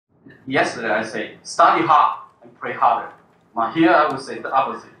yesterday I say study hard and pray harder. But here I would say the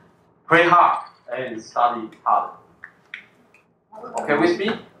opposite. Pray hard and study harder. Okay with me?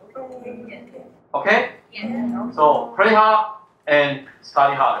 Okay? So pray hard and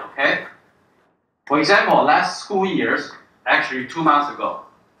study harder, okay? For example, last school years, actually 2 months ago,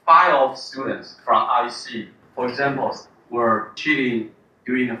 5 students from IC, for example, were cheating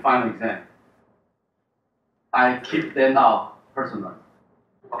during the final exam. I keep them out personally.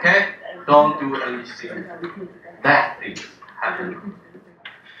 Okay? Don't do anything bad things happen.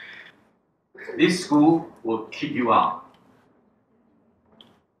 This school will keep you out.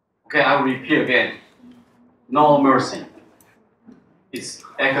 Okay, I will repeat again. No mercy. It's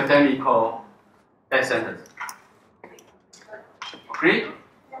academical death sentence. Agree?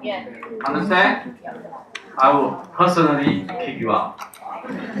 Yeah. Understand? I will personally kick you out.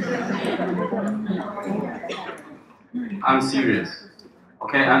 I'm serious.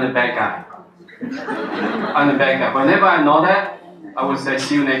 Okay, I'm the bad guy. I'm the bad guy. Whenever I know that, I will say,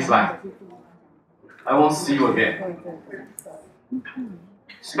 see you next life. I won't see you again.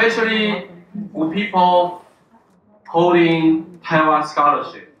 Especially with people holding Taiwan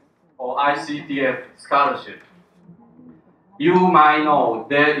scholarship or ICDF scholarship. You might know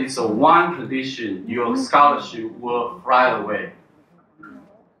there is one condition your scholarship will fly away.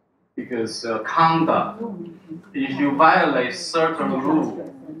 Because conduct, if you violate certain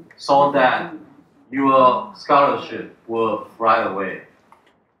rule so that your scholarship will fly away.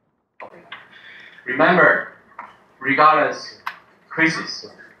 Remember, regardless quizzes,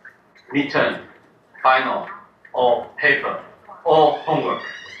 midterm, final, or paper, or homework.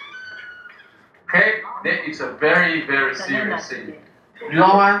 Okay, that is a very, very serious thing. You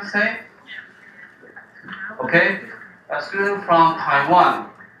know what I'm saying? Okay, a student from Taiwan,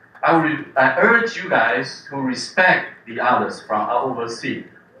 I urge you guys to respect the others from overseas,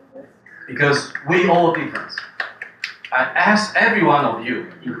 because we all different. I ask every one of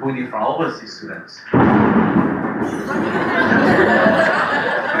you, including from overseas students.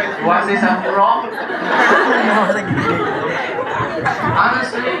 Do I say something wrong?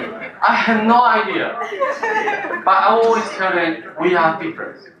 Honestly, I have no idea. But I always tell them we are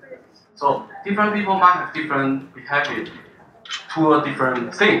different. So different people might have different behavior toward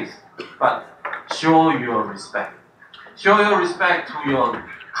different things. But show your respect. Show your respect to your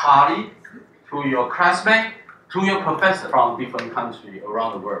colleague, to your classmate, to your professor from different countries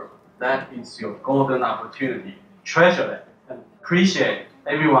around the world. That is your golden opportunity. Treasure it and appreciate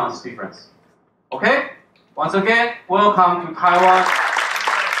everyone's difference. Okay? Once again, welcome to Taiwan.